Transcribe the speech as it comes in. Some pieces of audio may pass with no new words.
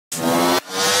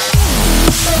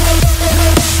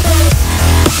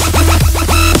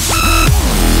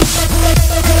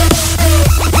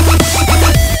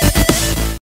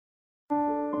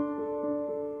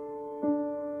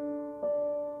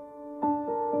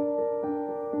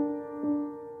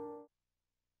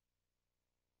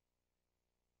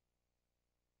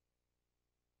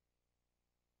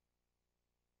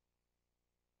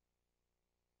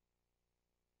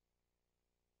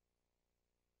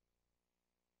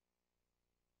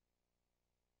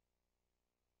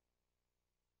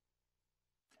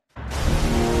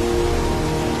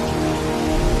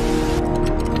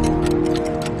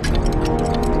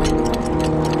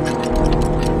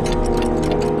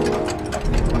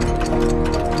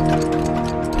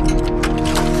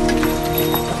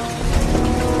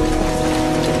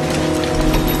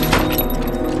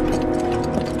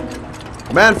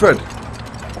Manfred!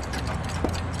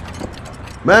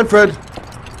 Manfred!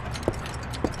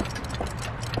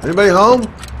 Anybody home?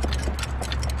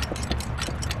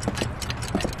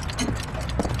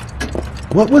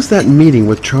 What was that meeting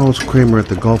with Charles Kramer at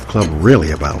the golf club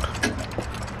really about?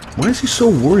 Why is he so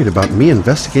worried about me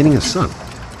investigating his son?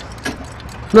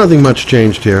 Nothing much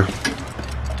changed here.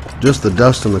 Just the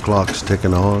dust on the clock's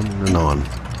ticking on and on.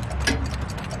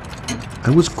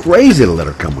 I was crazy to let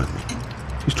her come with me.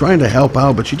 She's trying to help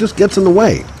out, but she just gets in the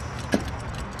way.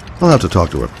 I'll have to talk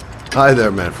to her. Hi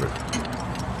there, Manfred.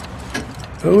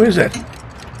 Who is it?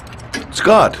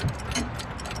 Scott.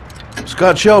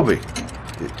 Scott Shelby.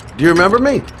 Do you remember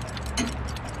me?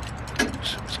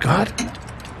 Scott?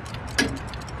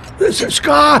 This is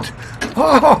Scott!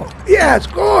 Oh, yes,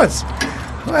 of course.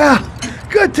 Well,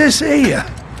 good to see you.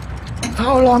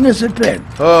 How long has it been?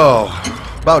 Oh,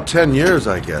 about 10 years,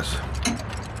 I guess.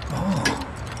 Oh,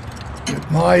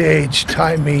 at my age,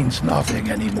 time means nothing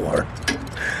anymore.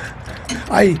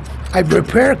 I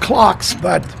repair clocks,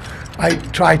 but I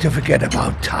try to forget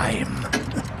about time.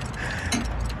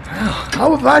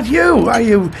 How about you? Are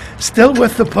you still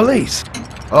with the police?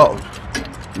 Oh,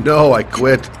 no, I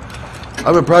quit.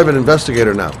 I'm a private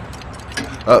investigator now.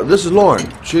 This is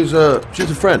Lauren. She's a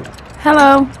friend.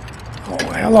 Hello. Oh,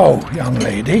 hello, young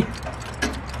lady.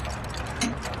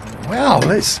 Well,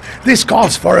 this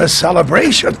calls for a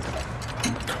celebration.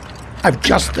 I've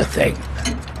just the thing.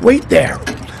 Wait there.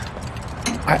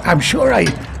 I'm sure I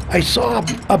saw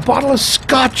a bottle of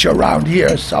scotch around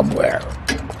here somewhere.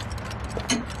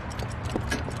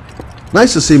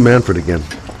 Nice to see Manfred again.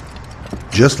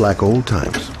 Just like old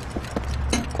times.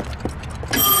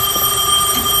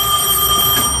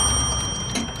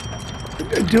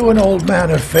 Do an old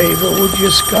man a favor, would you,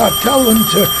 Scott? Tell him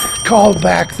to call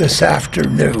back this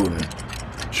afternoon.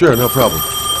 Sure, no problem.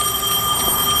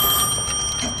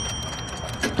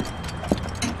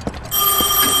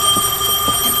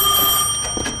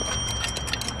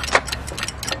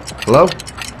 Hello?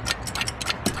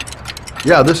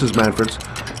 Yeah, this is Manfred's.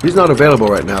 He's not available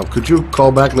right now. Could you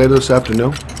call back later this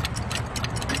afternoon?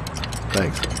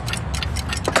 Thanks.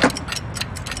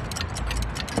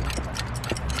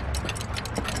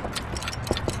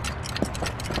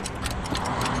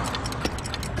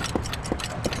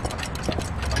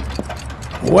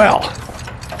 Well,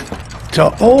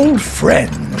 to old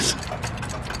friends.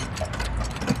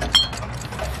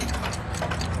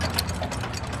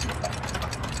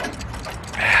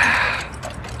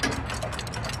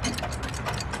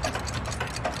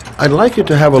 I'd like you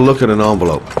to have a look at an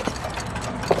envelope.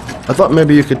 I thought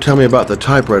maybe you could tell me about the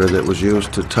typewriter that was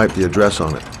used to type the address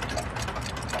on it.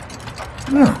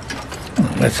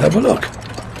 Oh, let's have a look.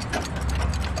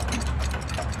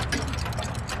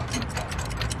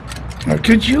 Now,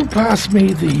 could you pass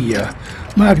me the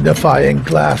magnifying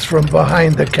glass from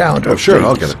behind the counter, Oh, sure, please?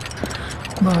 I'll get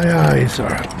it. My eyes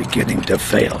are beginning to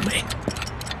fail me.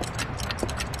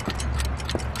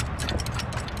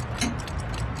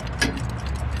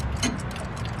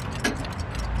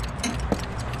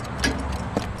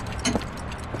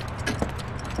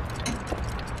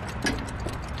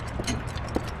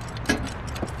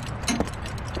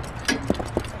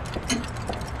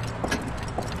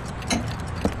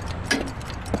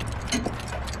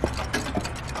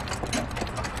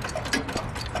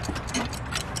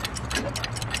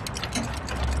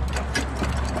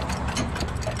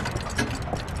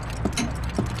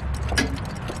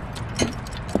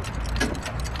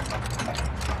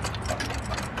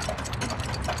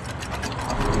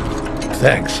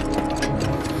 Thanks.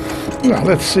 Well,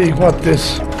 let's see what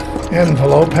this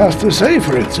envelope has to say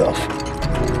for itself.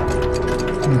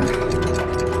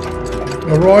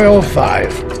 A Royal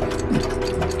 5.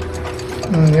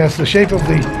 Yes, the shape of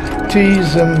the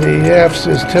T's and the F's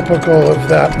is typical of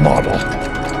that model.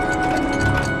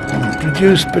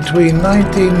 Produced between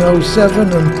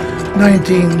 1907 and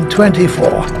 1924.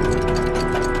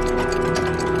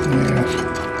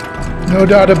 Yes. No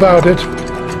doubt about it.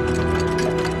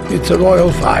 It's a Royal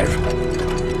 5.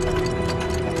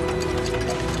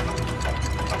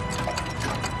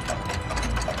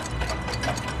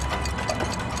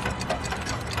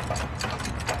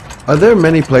 Are there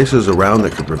many places around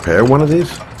that could prepare one of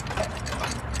these?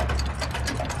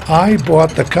 I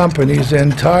bought the company's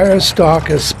entire stock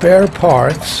of spare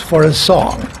parts for a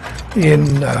song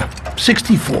in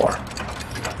 '64.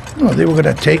 Well, they were going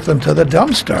to take them to the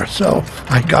dumpster, so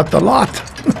I got the lot.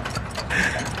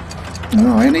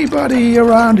 Anybody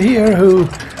around here who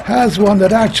has one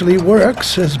that actually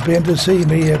works has been to see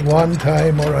me at one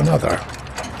time or another.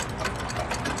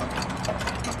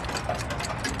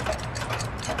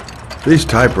 These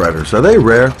typewriters, are they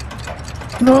rare?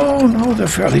 No, they're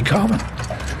fairly common.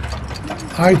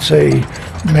 I'd say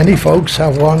many folks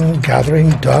have one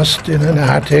gathering dust in an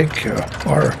attic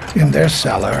or in their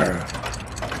cellar.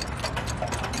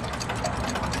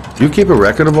 Do you keep a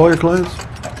record of all your clients?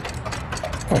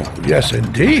 Oh, yes,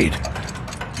 indeed.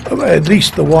 At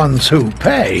least the ones who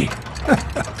pay.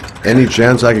 Any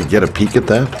chance I could get a peek at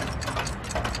that?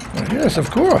 Yes,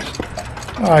 of course.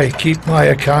 I keep my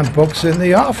account books in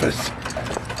the office.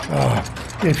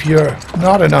 If you're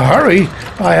not in a hurry,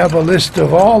 I have a list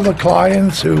of all the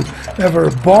clients who ever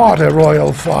bought a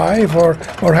Royal 5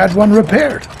 or had one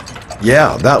repaired.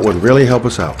 Yeah, that would really help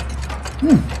us out.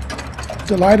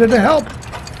 Delighted to help.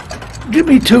 Give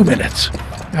me 2 minutes,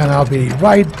 and I'll be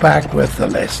right back with the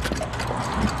list.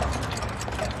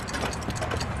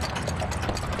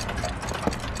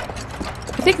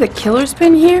 You think the killer's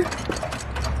been here?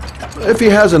 If he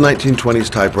has a 1920s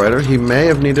typewriter, he may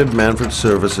have needed Manfred's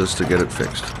services to get it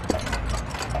fixed.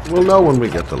 We'll know when we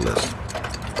get the list.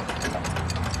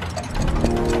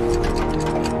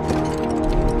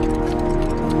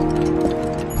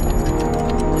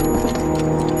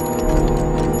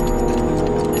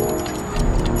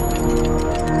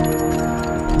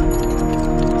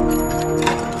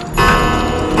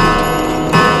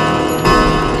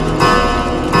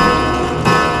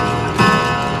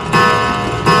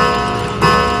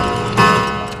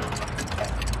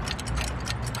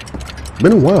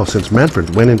 Been a while since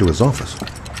Manfred went into his office.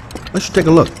 I should take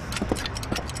a look.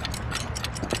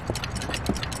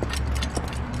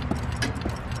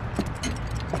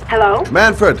 Hello?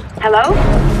 Manfred! Hello?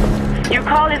 Your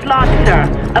call is logged,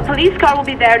 sir. A police car will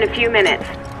be there in a few minutes.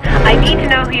 I need to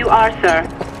know who you are, sir.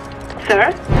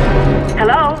 Sir?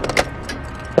 Hello?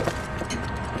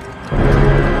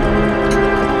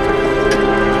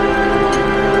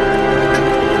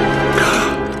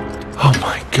 Oh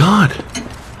my God!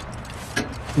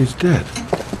 He's dead.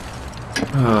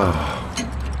 Oh,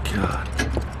 God.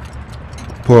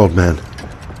 Poor old man.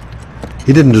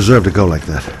 He didn't deserve to go like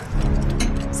that.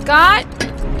 Scott?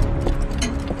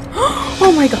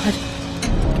 Oh my God.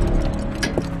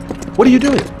 What are you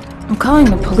doing? I'm calling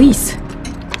the police.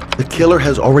 The killer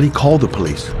has already called the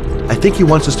police. I think he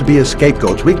wants us to be his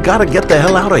scapegoats. We gotta get the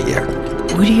hell out of here.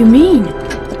 What do you mean?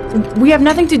 We have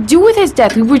nothing to do with his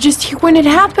death. We were just here when it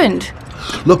happened.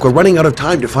 Look, we're running out of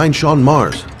time to find Sean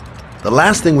Mars. The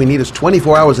last thing we need is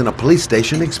 24 hours in a police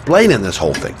station explaining this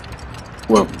whole thing.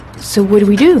 Well, so what do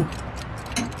we do?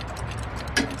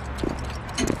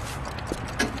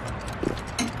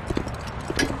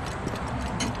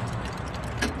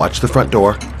 Watch the front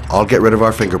door. I'll get rid of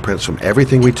our fingerprints from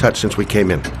everything we touched since we came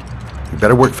in. You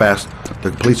better work fast. The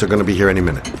police are going to be here any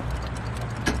minute.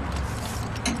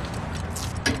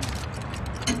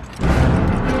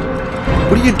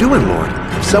 What are you doing, Lord?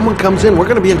 If someone comes in, we're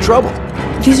going to be in trouble.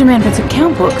 These are Manfred's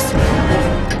account books.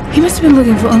 He must have been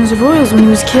looking for owners of Royals when he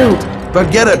was killed.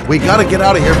 Forget it. We got to get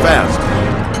out of here fast.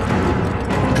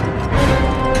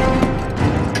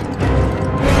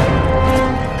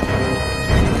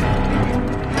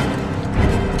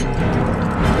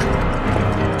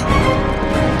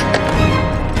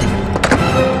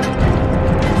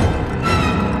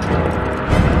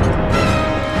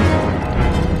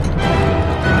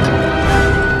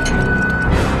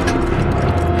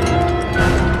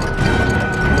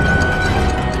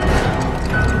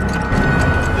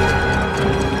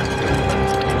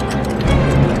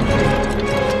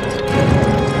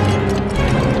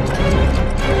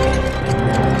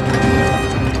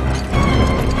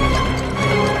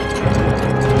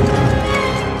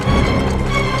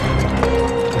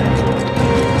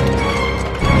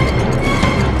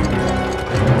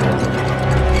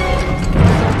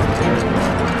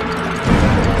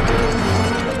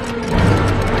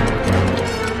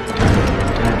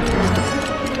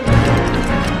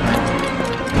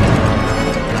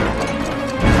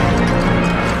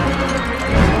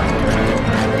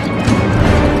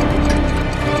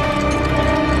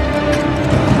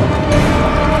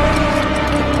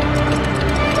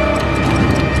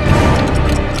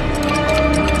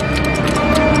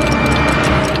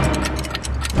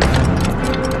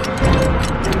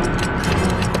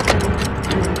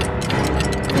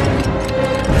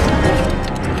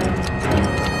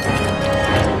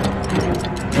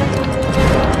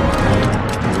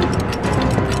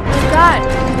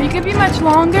 Could be much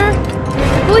longer.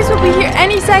 The police will be here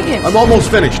any second. I'm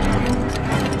almost finished.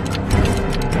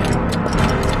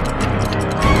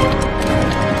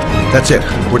 That's it.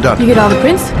 We're done. You get all the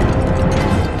prints?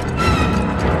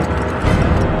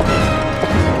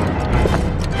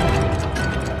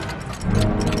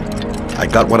 I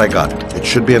got what I got. It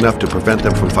should be enough to prevent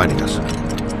them from finding us.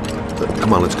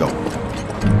 Come on, let's go.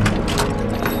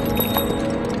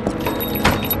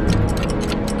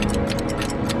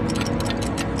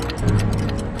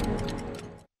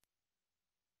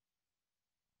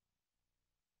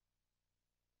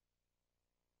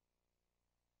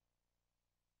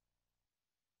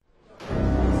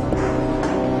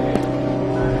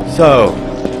 So,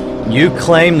 you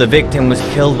claim the victim was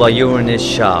killed while you were in his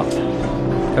shop,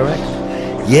 correct?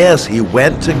 Yes, he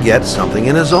went to get something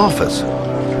in his office.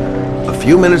 A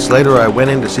few minutes later, I went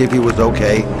in to see if he was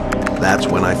okay. That's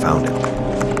when I found him.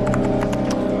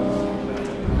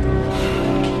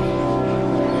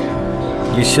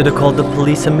 You should have called the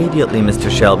police immediately, Mr.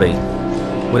 Shelby.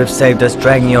 Would have saved us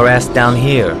dragging your ass down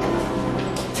here.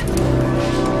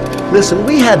 Listen,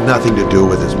 we had nothing to do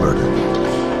with his murder.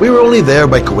 We were only there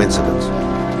by coincidence.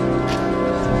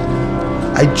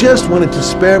 I just wanted to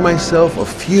spare myself a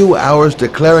few hours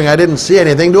declaring I didn't see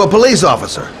anything to a police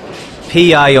officer.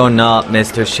 PI or not,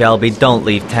 Mr. Shelby, don't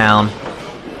leave town.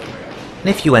 And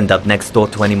if you end up next door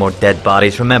to any more dead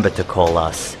bodies, remember to call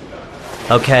us.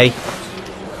 Okay?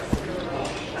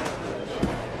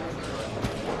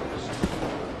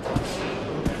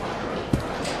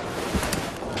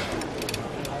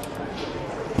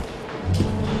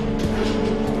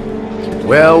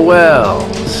 Well,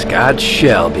 well, Scott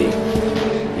Shelby.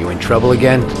 You in trouble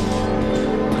again?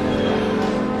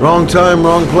 Wrong time,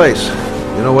 wrong place.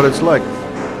 You know what it's like.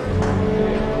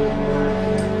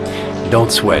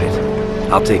 Don't sweat it.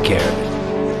 I'll take care of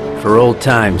it. For old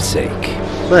time's sake.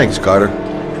 Thanks, Carter.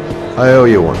 I owe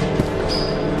you one.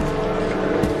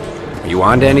 Are you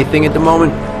on to anything at the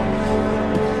moment?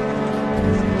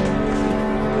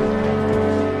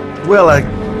 Well, I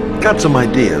got some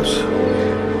ideas.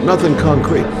 Nothing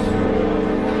concrete.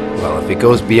 Well, if it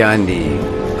goes beyond the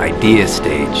idea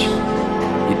stage,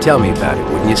 you'd tell me about it,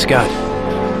 wouldn't you, Scott?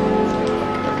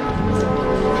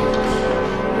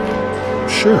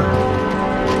 Sure.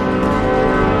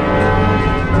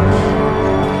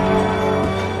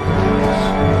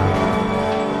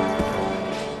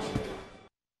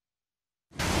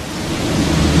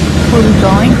 Where are we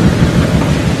going?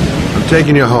 I'm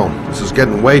taking you home. This is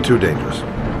getting way too dangerous.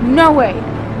 No way.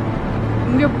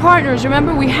 We're partners,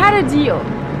 remember? We had a deal.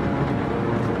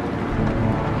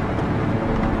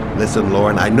 Listen,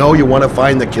 Lauren, I know you want to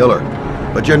find the killer,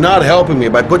 but you're not helping me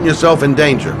by putting yourself in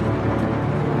danger.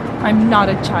 I'm not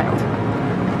a child.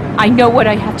 I know what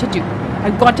I have to do.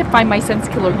 I want to find my son's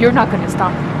killer. You're not going to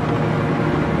stop me.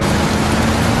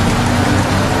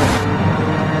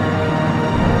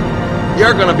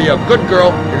 You're gonna be a good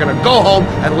girl, you're gonna go home,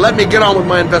 and let me get on with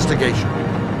my investigation.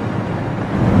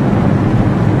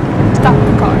 Stop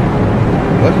the car.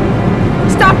 What?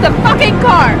 Stop the fucking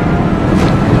car!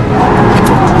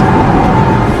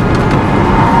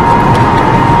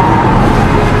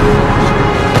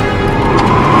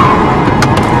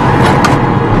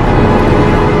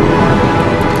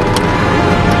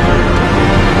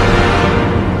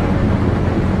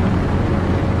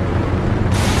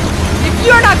 If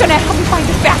you're not gonna help me find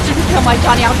the bastard who killed my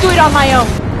Johnny, I'll do it on my own.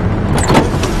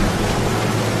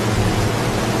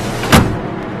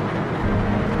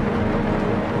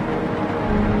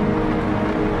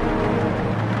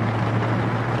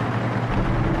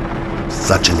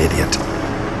 Such an idiot.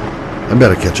 I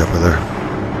better catch up with her.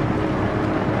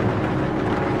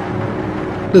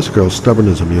 This girl's stubborn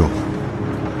as a mule.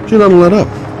 She doesn't let up,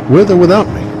 with or without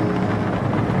me.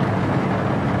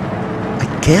 I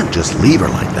can't just leave her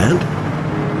like that.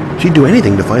 She'd do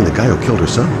anything to find the guy who killed her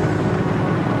son.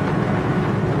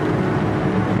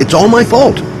 It's all my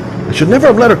fault. I should never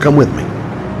have let her come with me.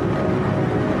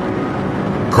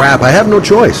 Crap, I have no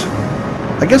choice.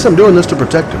 I guess I'm doing this to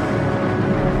protect her.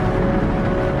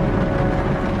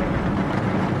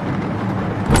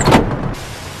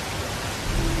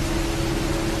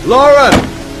 Lauren!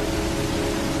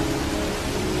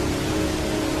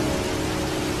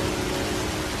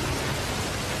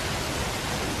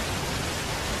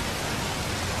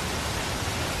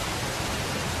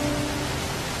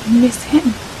 I miss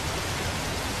him.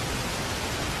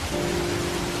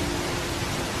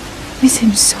 Miss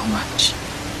him so much.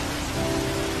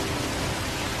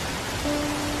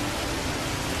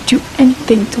 I'd do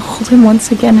anything to hold him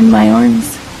once again in my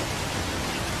arms.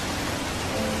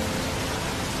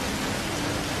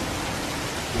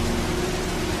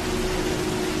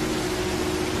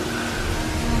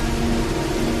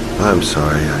 I'm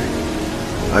sorry.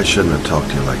 I shouldn't have talked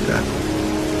to you like that.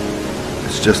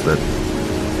 It's just that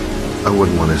I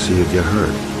wouldn't want to see you get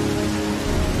hurt.